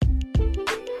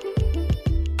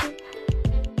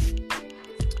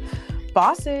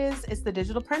Bosses, it's the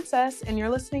digital princess, and you're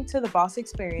listening to The Boss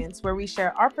Experience, where we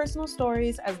share our personal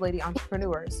stories as lady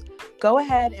entrepreneurs. Go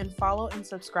ahead and follow and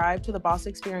subscribe to the Boss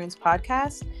Experience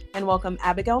podcast, and welcome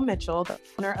Abigail Mitchell, the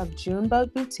owner of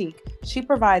Junebug Boutique. She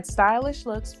provides stylish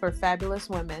looks for fabulous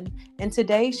women, and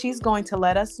today she's going to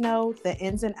let us know the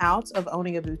ins and outs of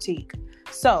owning a boutique.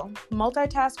 So,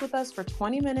 multitask with us for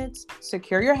 20 minutes,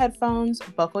 secure your headphones,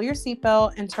 buckle your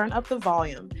seatbelt, and turn up the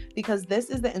volume, because this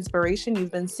is the inspiration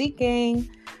you've been seeking.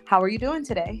 How are you doing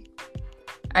today?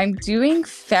 I'm doing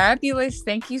fabulous.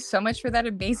 Thank you so much for that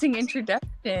amazing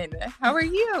introduction. How are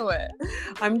you?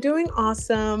 I'm doing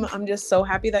awesome. I'm just so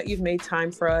happy that you've made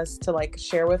time for us to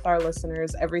share with our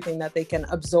listeners everything that they can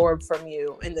absorb from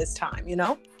you in this time, you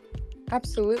know?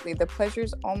 Absolutely. The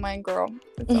pleasure's all mine, girl.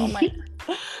 It's all mine.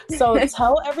 So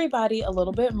tell everybody a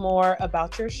little bit more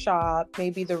about your shop,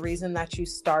 maybe the reason that you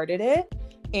started it,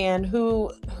 and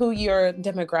who your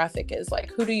demographic is. Like,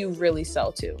 who do you really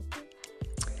sell to?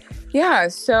 Yeah,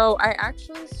 so I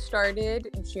actually started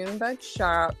Junebug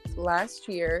Shop last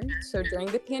year. So during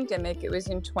the pandemic, it was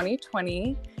in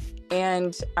 2020.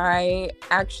 And I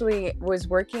actually was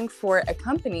working for a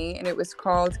company, and it was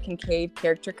called Kincaid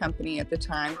Character Company at the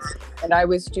time. And I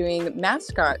was doing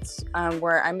mascots,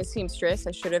 where I'm a seamstress.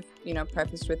 I should have,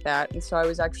 prefaced with that. And so I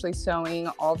was actually sewing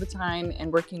all the time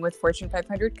and working with Fortune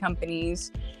 500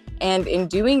 companies. And in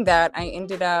doing that, I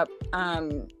ended up,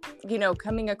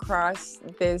 coming across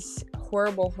this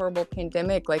horrible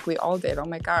pandemic, like we all did. Oh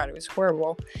my God, it was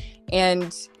horrible.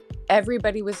 And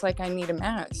everybody was like, I need a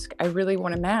mask. I really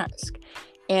want a mask.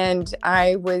 And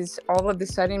I was all of a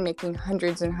sudden making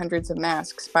hundreds and hundreds of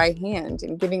masks by hand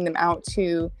and giving them out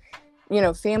to,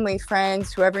 family,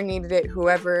 friends, whoever needed it,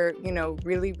 whoever,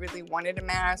 really, really wanted a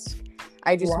mask.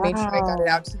 I just made sure I got it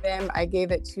out to them. I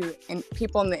gave it to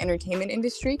people in the entertainment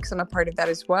industry because I'm a part of that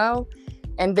as well.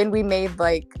 And then we made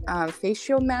face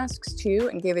shield masks too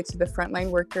and gave it to the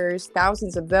frontline workers,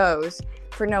 thousands of those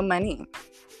for no money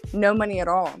at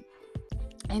all.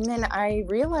 And then I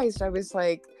realized I was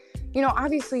like,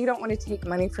 obviously you don't want to take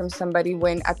money from somebody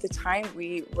when at the time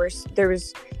it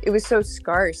was so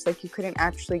scarce. Like you couldn't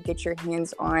actually get your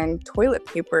hands on toilet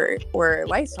paper or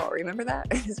Lysol. Remember that?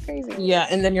 It's crazy. Yeah.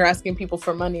 And then you're asking people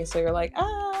for money. So you're like,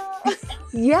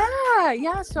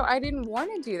 Yeah. So I didn't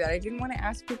want to do that. I didn't want to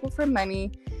ask people for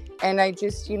money. And I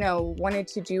just, wanted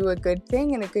to do a good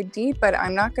thing and a good deed. But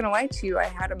I'm not going to lie to you. I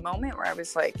had a moment where I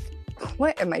was like,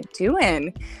 what am I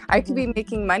doing? I could be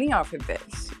making money off of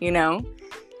this,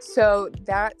 So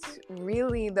that's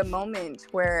really the moment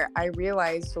where I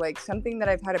realized something that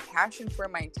I've had a passion for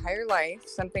my entire life,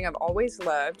 something I've always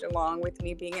loved, along with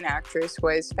me being an actress,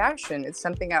 was fashion. It's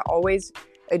something I always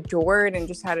adored and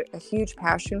just had a huge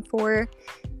passion for.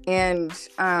 And,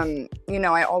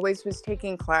 I always was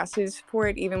taking classes for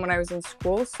it, even when I was in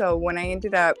school. So when I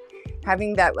ended up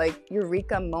having that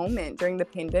eureka moment during the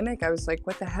pandemic, I was like,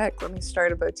 what the heck? Let me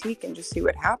start a boutique and just see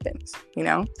what happens,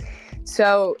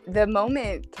 So the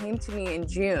moment came to me in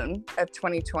June of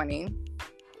 2020.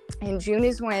 And June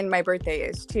is when my birthday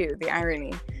is too, the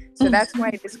irony. So that's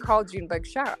why it's called Junebug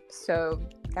Shop. So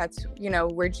that's,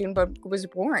 where Junebug was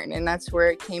born, and that's where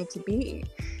it came to be.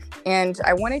 And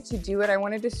I wanted to do it. I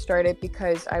wanted to start it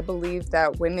because I believe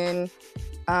that women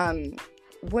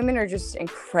are just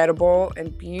incredible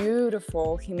and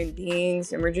beautiful human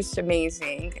beings, and we're just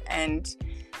amazing. And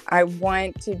I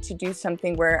wanted to do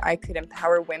something where I could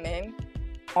empower women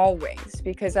always,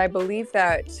 because I believe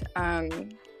that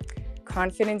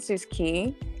confidence is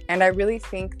key. And I really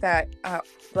think that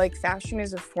fashion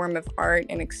is a form of art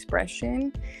and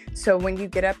expression. So when you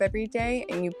get up every day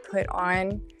and you put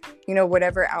on,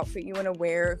 whatever outfit you want to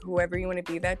wear, whoever you want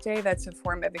to be that day, that's a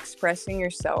form of expressing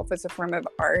yourself. It's a form of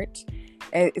art.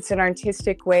 It's an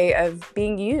artistic way of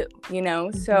being you,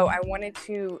 So I wanted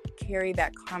to carry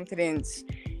that confidence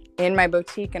in my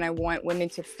boutique, and I want women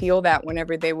to feel that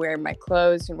whenever they wear my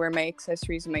clothes and wear my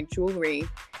accessories and my jewelry,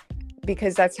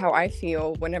 because that's how I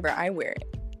feel whenever I wear it.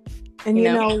 And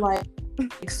it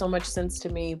makes so much sense to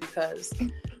me, because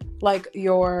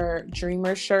your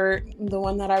Dreamer shirt, the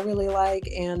one that I really like,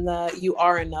 and the You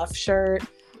Are Enough shirt,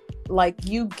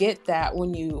 you get that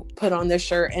when you put on this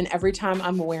shirt. And every time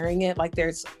I'm wearing it,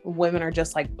 there's women are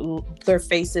just their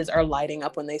faces are lighting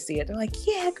up when they see it. They're like,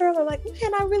 yeah, girl. They're like,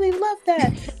 man, I really love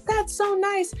that. That's so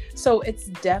nice. So it's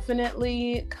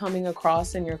definitely coming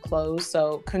across in your clothes.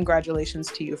 So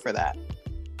congratulations to you for that.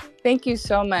 Thank you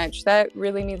so much. That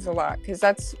really means a lot, because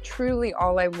that's truly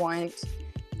all I want,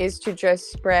 is to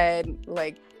just spread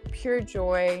pure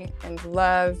joy and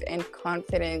love and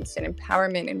confidence and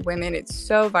empowerment in women. It's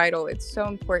so vital. It's so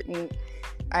important.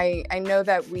 I know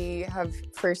that we have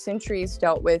for centuries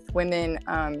dealt with women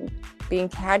being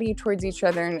catty towards each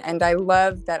other. And I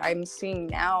love that I'm seeing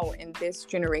now in this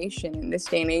generation, in this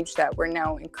day and age, that we're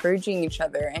now encouraging each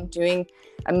other and doing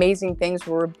amazing things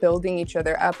where we're building each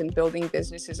other up and building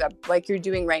businesses up like you're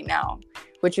doing right now,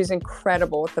 which is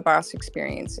incredible with the Boss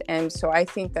Experience. And so I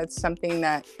think that's something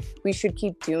that we should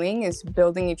keep doing, is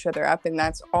building each other up. And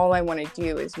that's all I want to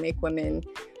do, is make women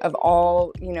of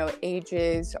all,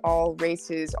 ages, all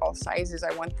races, all sizes.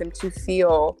 I want them to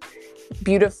feel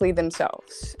beautifully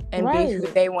themselves and be who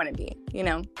they want to be,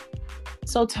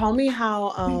 So tell me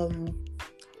how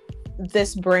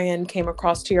this brand came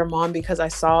across to your mom, because I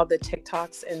saw the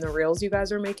TikToks and the reels you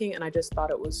guys are making, and I just thought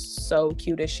it was so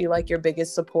cute. Is she like your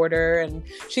biggest supporter, and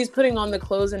she's putting on the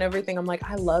clothes and everything? I'm like,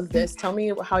 I love this. Tell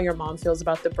me how your mom feels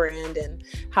about the brand and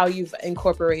how you've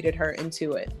incorporated her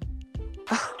into it.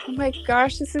 Oh my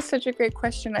gosh, this is such a great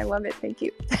question. I love it. Thank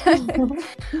you.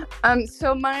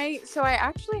 So I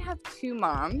actually have two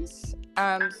moms.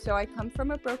 So I come from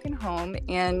a broken home,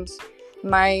 and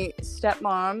my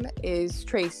stepmom is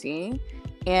Tracy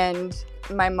and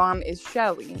my mom is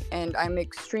Shelly, and I'm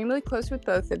extremely close with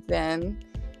both of them.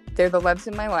 They're the loves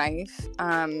of my life.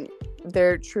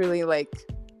 They're truly like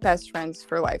best friends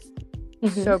for life.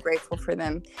 Mm-hmm. So grateful for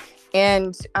them.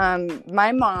 And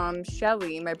my mom,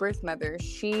 Shelly, my birth mother,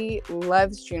 she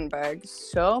loves Junebug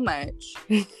so much,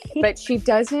 but she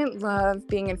doesn't love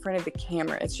being in front of the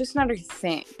camera. It's just not her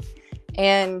thing.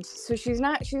 And so she's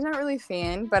not really a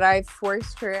fan, but I've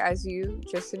forced her, as you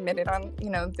just admitted on,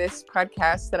 this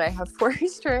podcast, that I have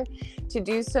forced her to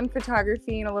do some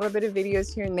photography and a little bit of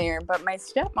videos here and there. But my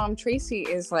stepmom, Tracy,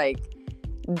 is like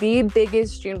the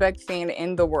biggest Junebug fan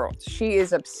in the world. She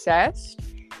is obsessed.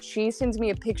 She sends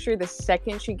me a picture the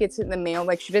second she gets it in the mail.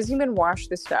 Like, she doesn't even wash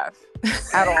the stuff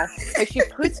at all. Like, she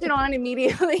puts it on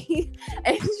immediately,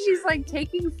 and she's like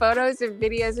taking photos and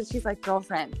videos, and she's like,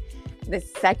 girlfriend, the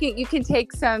second you can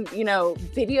take some,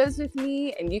 videos with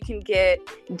me, and you can get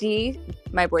D,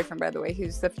 my boyfriend, by the way,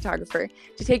 who's the photographer,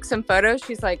 to take some photos,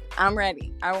 she's like, I'm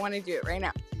ready. I want to do it right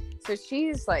now. So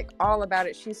she's like all about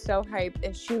it. She's so hyped,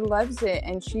 and she loves it.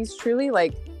 And she's truly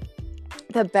like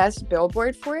the best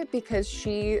billboard for it, because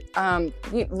she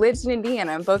lives in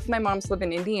Indiana. Both of my moms live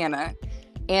in Indiana.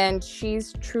 And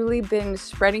she's truly been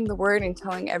spreading the word and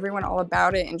telling everyone all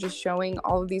about it, and just showing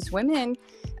all of these women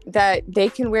that they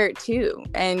can wear it too.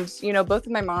 And, both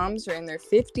of my moms are in their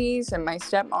 50s, and my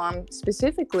stepmom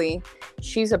specifically,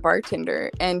 she's a bartender.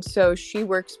 And so she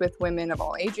works with women of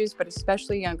all ages, but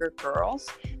especially younger girls.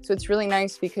 So it's really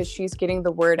nice because she's getting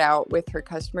the word out with her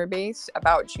customer base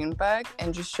about Junebug,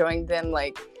 and just showing them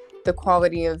like the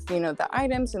quality of, the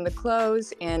items and the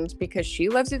clothes. And because she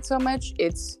loves it so much,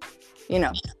 it's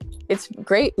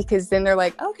great, because then they're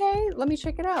like, okay, let me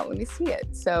check it out. Let me see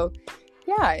it. So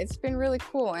yeah, it's been really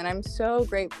cool. And I'm so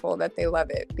grateful that they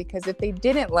love it, because if they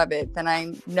didn't love it, then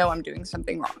I know I'm doing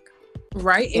something wrong.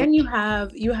 Right. And you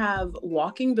have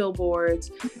walking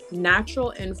billboards,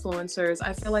 natural influencers.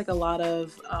 I feel like a lot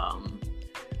of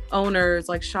owners,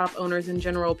 like shop owners in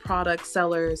general, product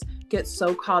sellers, get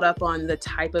so caught up on the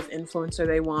type of influencer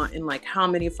they want and like how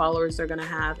many followers they're going to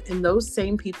have. And those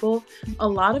same people, a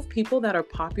lot of people that are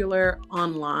popular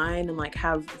online and like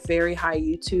have very high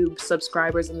YouTube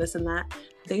subscribers and this and that,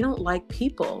 they don't like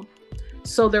people.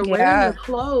 So they're wearing their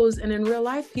clothes, and in real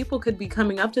life, people could be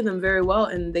coming up to them very well,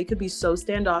 and they could be so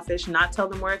standoffish, not tell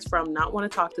them where it's from, not want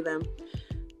to talk to them.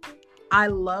 I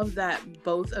love that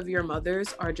both of your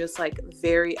mothers are just like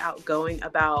very outgoing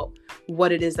about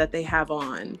what it is that they have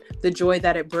on, the joy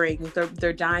that it brings.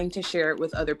 They're dying to share it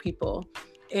with other people.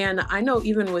 And I know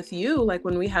even with you, like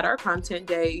when we had our content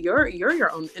day, you're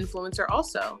your own influencer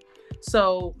also.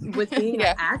 So with being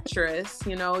an actress,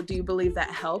 do you believe that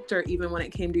helped? Or even when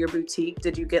it came to your boutique,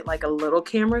 did you get like a little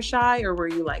camera shy, or were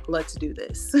you like, let's do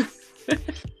this?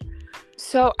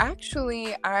 So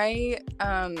actually, I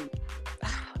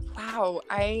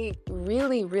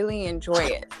really, really enjoy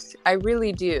it. I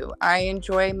really do. I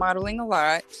enjoy modeling a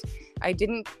lot. I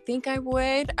didn't think I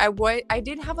would. I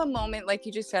did have a moment, like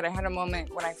you just said, I had a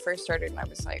moment when I first started, and I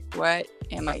was like, what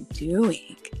am I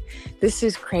doing? This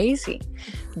is crazy.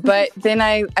 But then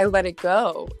I let it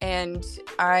go, and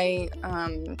I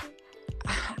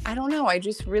don't know. I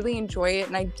just really enjoy it.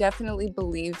 And I definitely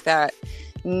believe that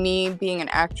me being an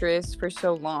actress for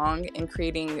so long and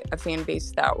creating a fan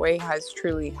base that way has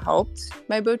truly helped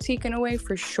my boutique in a way,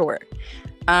 for sure.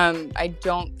 I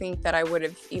don't think that I would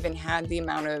have even had the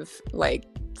amount of like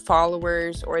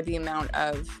followers or the amount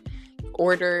of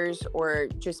orders or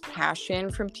just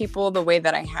passion from people the way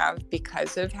that I have,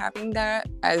 because of having that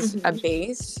as a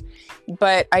base.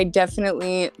 But I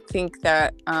definitely think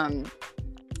that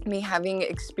me having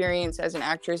experience as an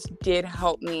actress did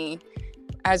help me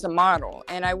as a model.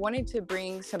 And I wanted to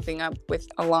bring something up with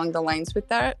along the lines with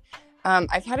that.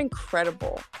 I've had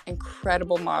incredible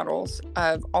models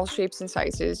of all shapes and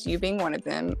sizes, you being one of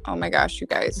them. Oh my gosh, you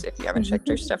guys, if you haven't checked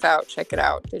her stuff out, check it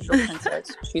out. Digital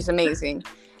Princess. She's amazing.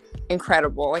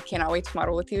 Incredible. I cannot wait to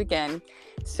model with you again.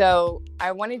 So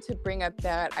I wanted to bring up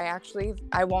that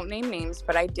I won't name names,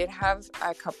 but I did have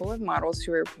a couple of models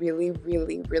who were really,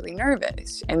 really, really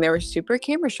nervous, and they were super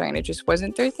camera shy, and it just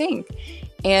wasn't their thing.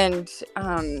 And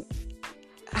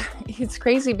it's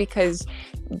crazy because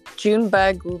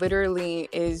Junebug literally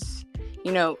is,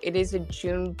 it is a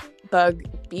Junebug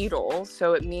beetle,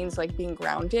 so it means like being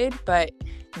grounded, but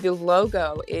the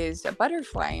logo is a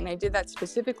butterfly, and I did that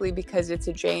specifically because it's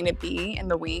a J and a B in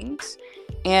the wings,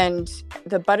 and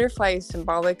the butterfly is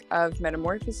symbolic of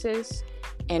metamorphosis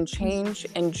and change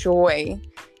and joy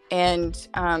and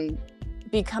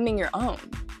becoming your own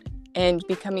and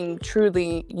becoming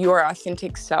truly your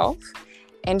authentic self.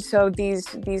 And so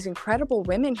these incredible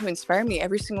women who inspire me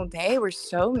every single day were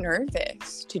so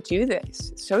nervous to do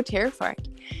this, so terrified.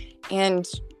 And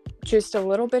just a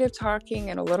little bit of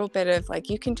talking and a little bit of like,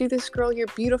 you can do this, girl, you're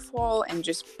beautiful, and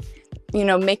just,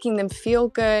 making them feel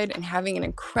good, and having an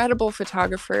incredible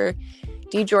photographer,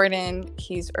 D. Jordan.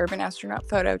 He's Urban Astronaut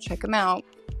Photo. Check him out.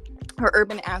 Or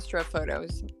Urban Astro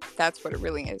Photos. That's what it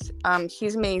really is.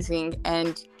 He's amazing,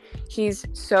 and he's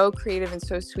so creative and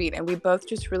so sweet. And we both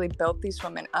just really built these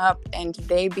women up, and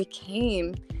they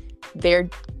became their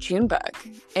Junebug.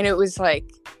 And it was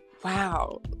like,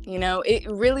 wow, it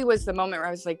really was the moment where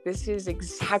I was like, this is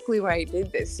exactly why I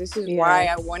did this. This is why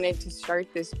I wanted to start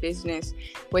this business,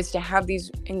 was to have these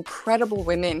incredible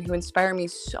women who inspire me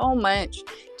so much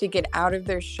to get out of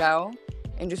their shell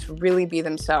and just really be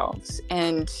themselves.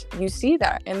 And you see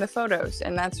that in the photos.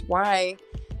 And that's why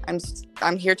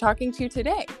I'm here talking to you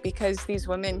today, because these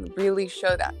women really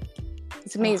show that.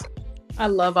 It's amazing. I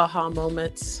love aha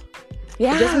moments.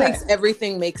 Yeah. It just makes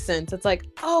everything make sense. It's like,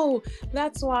 oh,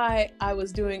 that's why I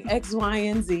was doing X, Y,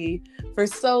 and Z for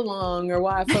so long, or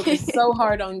why I focused so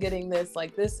hard on getting this.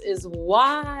 Like, this is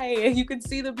why. You can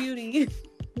see the beauty.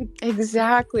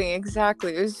 Exactly. It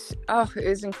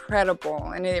was incredible.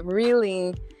 And it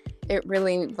really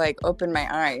like opened my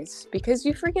eyes, because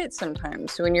you forget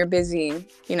sometimes when you're busy,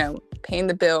 paying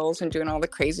the bills and doing all the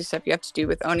crazy stuff you have to do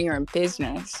with owning your own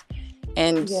business.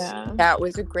 And that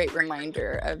was a great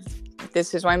reminder of,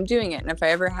 this is why I'm doing it. And if I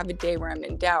ever have a day where I'm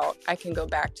in doubt, I can go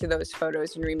back to those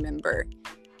photos and remember,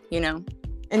 And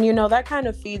that kind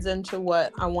of feeds into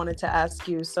what I wanted to ask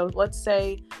you. So let's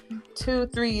say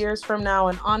 2-3 years from now,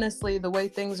 and honestly, the way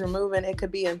things are moving, it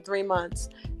could be in 3 months.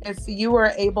 If you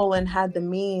were able and had the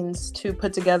means to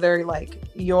put together like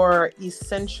your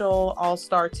essential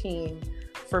all-star team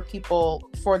for people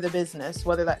for the business,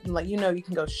 whether that, like, you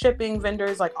can go shipping,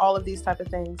 vendors, like all of these type of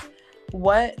things,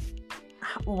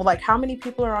 how many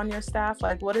people are on your staff?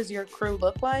 Like, what does your crew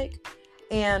look like?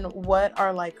 And what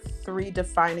are like 3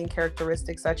 defining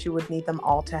characteristics that you would need them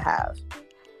all to have?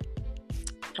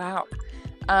 Wow.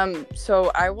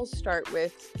 So I will start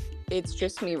with, it's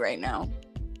just me right now.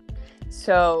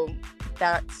 So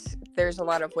there's a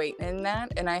lot of weight in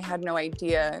that. And I had no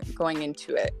idea going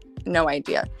into it. No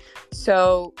idea.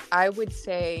 So I would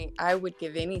say I would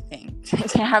give anything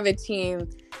to have a team.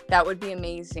 That would be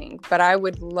amazing. But I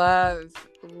would love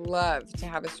to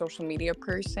have a social media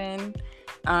person,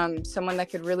 someone that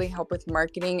could really help with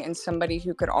marketing, and somebody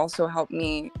who could also help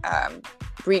me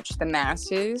reach the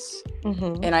masses.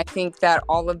 Mm-hmm. And I think that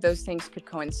all of those things could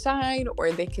coincide,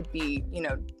 or they could be,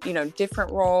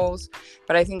 different roles.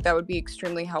 But I think that would be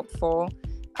extremely helpful.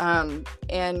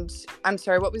 And I'm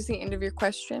sorry, what was the end of your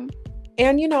question?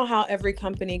 And how every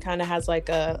company kind of has like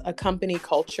a company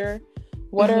culture.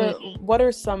 What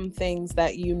are some things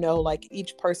that like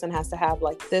each person has to have,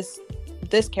 like this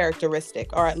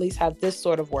characteristic, or at least have this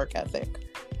sort of work ethic?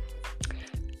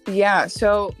 Yeah,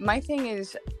 so my thing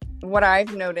is, what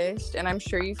I've noticed, and I'm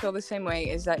sure you feel the same way,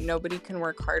 is that nobody can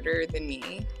work harder than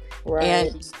me.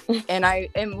 Right.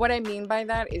 And what I mean by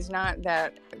that is not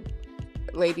that,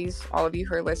 ladies, all of you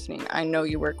who are listening, I know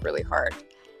you work really hard,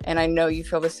 and I know you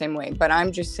feel the same way, but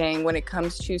I'm just saying, when it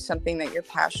comes to something that you're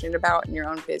passionate about in your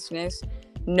own business,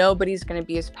 nobody's going to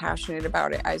be as passionate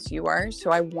about it as you are.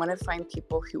 So I want to find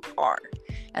people who are,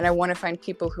 and I want to find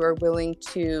people who are willing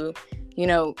to,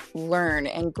 learn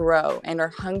and grow, and are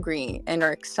hungry and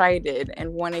are excited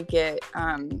and want to get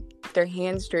their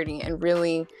hands dirty and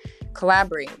really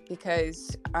collaborate,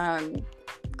 because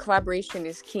collaboration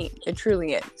is key. It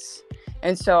truly is.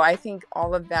 And so I think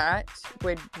all of that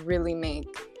would really make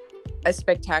a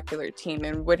spectacular team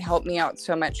and would help me out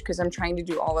so much, because I'm trying to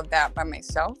do all of that by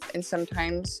myself. And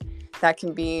sometimes that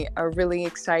can be a really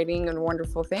exciting and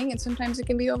wonderful thing. And sometimes it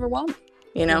can be overwhelming,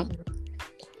 you know?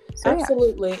 Mm-hmm. So,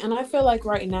 absolutely. And I feel like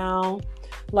right now,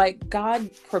 like God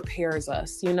prepares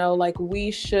us, you know, like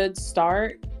we should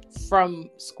start from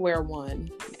square one,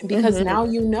 because now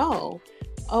you know,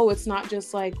 oh, it's not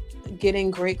just like getting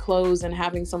great clothes and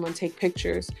having someone take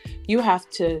pictures. You have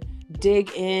to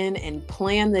dig in and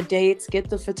plan the dates, get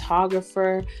the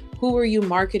photographer. Who are you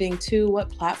marketing to? What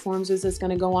platforms is this going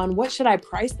to go on? What should I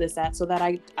price this at so that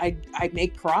I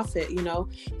make profit? You know,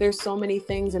 there's so many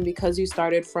things. And because you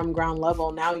started from ground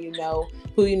level, now you know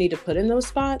who you need to put in those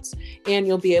spots, and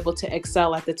you'll be able to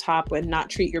excel at the top and not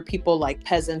treat your people like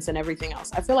peasants and everything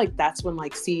else. I feel like that's when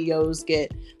like CEOs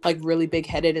get like really big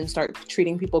headed and start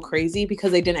treating people crazy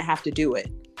because they didn't have to do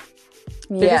it.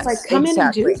 They're just like, come in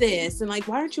and do this. And like,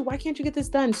 why can't you get this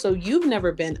done? So you've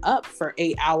never been up for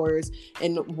 8 hours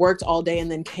and worked all day and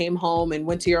then came home and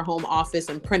went to your home office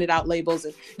and printed out labels,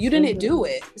 and you didn't do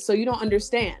it. So you don't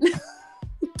understand.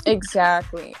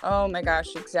 Exactly. Oh my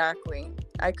gosh, exactly.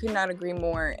 I could not agree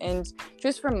more. And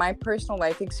just from my personal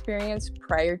life experience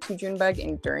prior to Junebug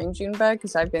and during Junebug,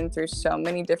 because I've been through so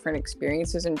many different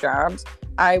experiences and jobs,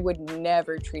 I would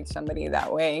never treat somebody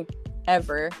that way,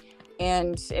 ever.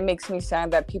 And it makes me sad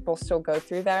that people still go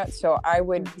through that. So I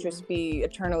would just be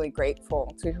eternally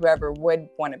grateful to whoever would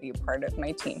want to be a part of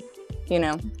my team, you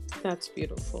know? That's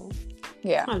beautiful.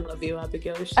 Yeah. I love you,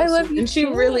 Abigail. I love you. And she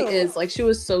too. really is. Like, she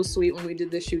was so sweet when we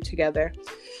did the shoot together.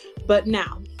 But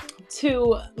now,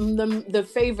 to the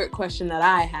favorite question that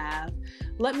I have.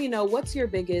 Let me know, what's your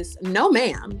biggest no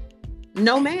ma'am?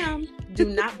 No ma'am. Do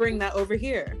not bring that over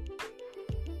here.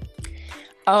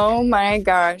 Oh my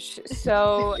gosh.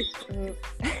 So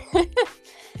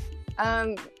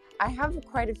I have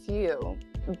quite a few.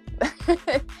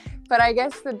 But I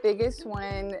guess the biggest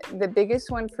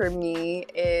one for me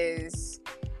is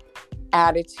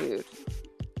attitude.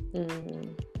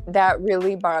 That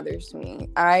really bothers me.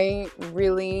 I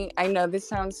know this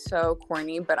sounds so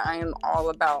corny, but I am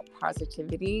all about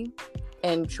positivity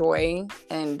and joy.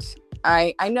 And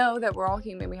I know that we're all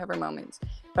human, we have our moments,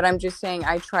 but I'm just saying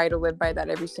I try to live by that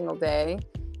every single day.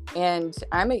 And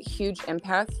I'm a huge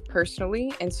empath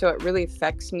personally, and so it really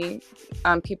affects me,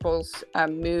 people's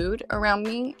mood around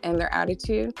me and their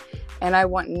attitude. And I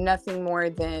want nothing more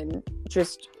than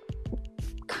just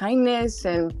kindness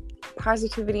and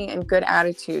positivity and good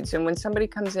attitudes. And when somebody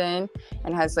comes in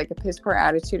and has like a piss poor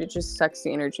attitude, it just sucks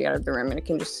the energy out of the room, and it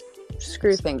can just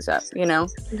screw things up, you know?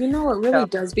 You know, it really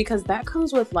does, because that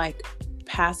comes with like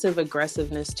passive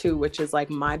aggressiveness too, which is like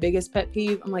my biggest pet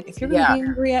peeve. I'm like, if you're gonna be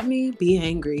angry at me, be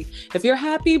angry. If you're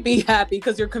happy, be happy,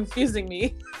 because you're confusing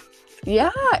me.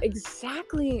 Yeah,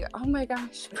 exactly. Oh my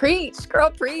gosh. Preach,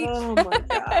 girl, preach. Oh my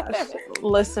gosh.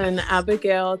 Listen,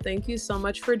 Abigail, thank you so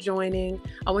much for joining.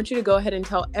 I want you to go ahead and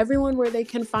tell everyone where they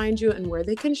can find you and where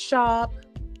they can shop.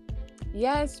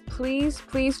 Yes, please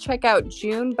check out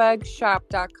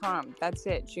junebugshop.com. That's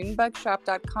it,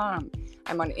 junebugshop.com.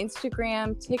 I'm on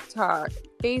Instagram, TikTok,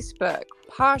 Facebook,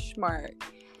 Poshmark.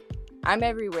 I'm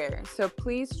everywhere. So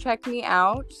please check me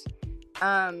out.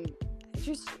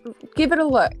 Just give it a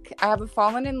look. I have a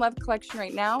Fallen in Love collection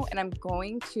right now, and I'm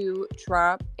going to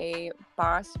drop a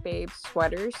Boss Babe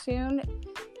sweater soon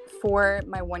for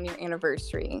my 1-year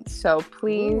anniversary. So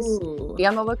please be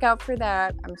on the lookout for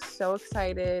that. I'm so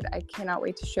excited. I cannot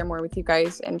wait to share more with you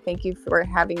guys, and thank you for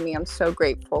having me. I'm so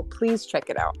grateful. Please check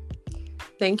it out.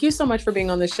 Thank you so much for being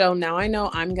on the show. Now I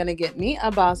know I'm going to get me a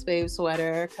Boss Babe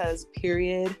sweater, because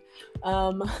period.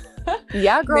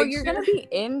 Yeah, girl, you're going to be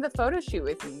in the photo shoot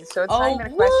with me, so it's not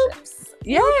even a question.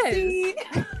 Yes.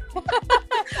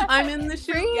 I'm in the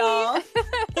shoot, y'all.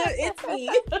 It's me.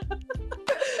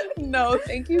 No,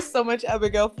 thank you so much,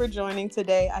 Abigail, for joining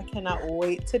today. I cannot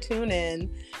wait to tune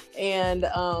in. And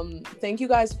thank you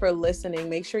guys for listening.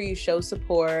 Make sure you show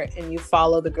support and you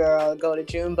follow the girl. Go to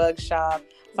Junebug Shop.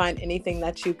 Find anything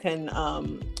that you can,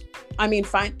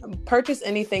 purchase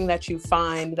anything that you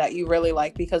find that you really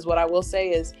like, because what I will say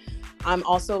is I'm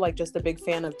also like just a big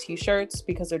fan of t-shirts,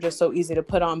 because they're just so easy to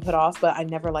put on, put off, but I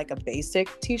never like a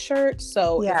basic t-shirt.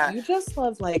 So if you just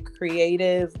love like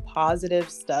creative, positive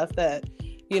stuff that,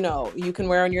 you know, you can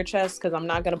wear on your chest, because I'm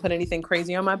not going to put anything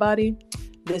crazy on my body,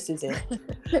 this is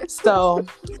it. So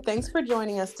thanks for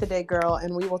joining us today, girl,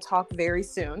 and we will talk very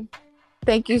soon.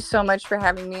 Thank you so much for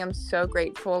having me. I'm so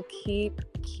grateful. Keep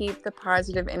the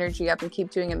positive energy up and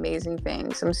keep doing amazing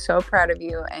things. I'm so proud of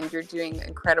you, and you're doing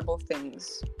incredible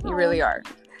things. You really are.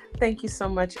 Thank you so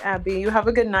much, Abby. You have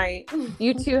a good night.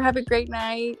 You too. Have a great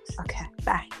night. Okay.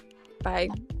 Bye. Bye.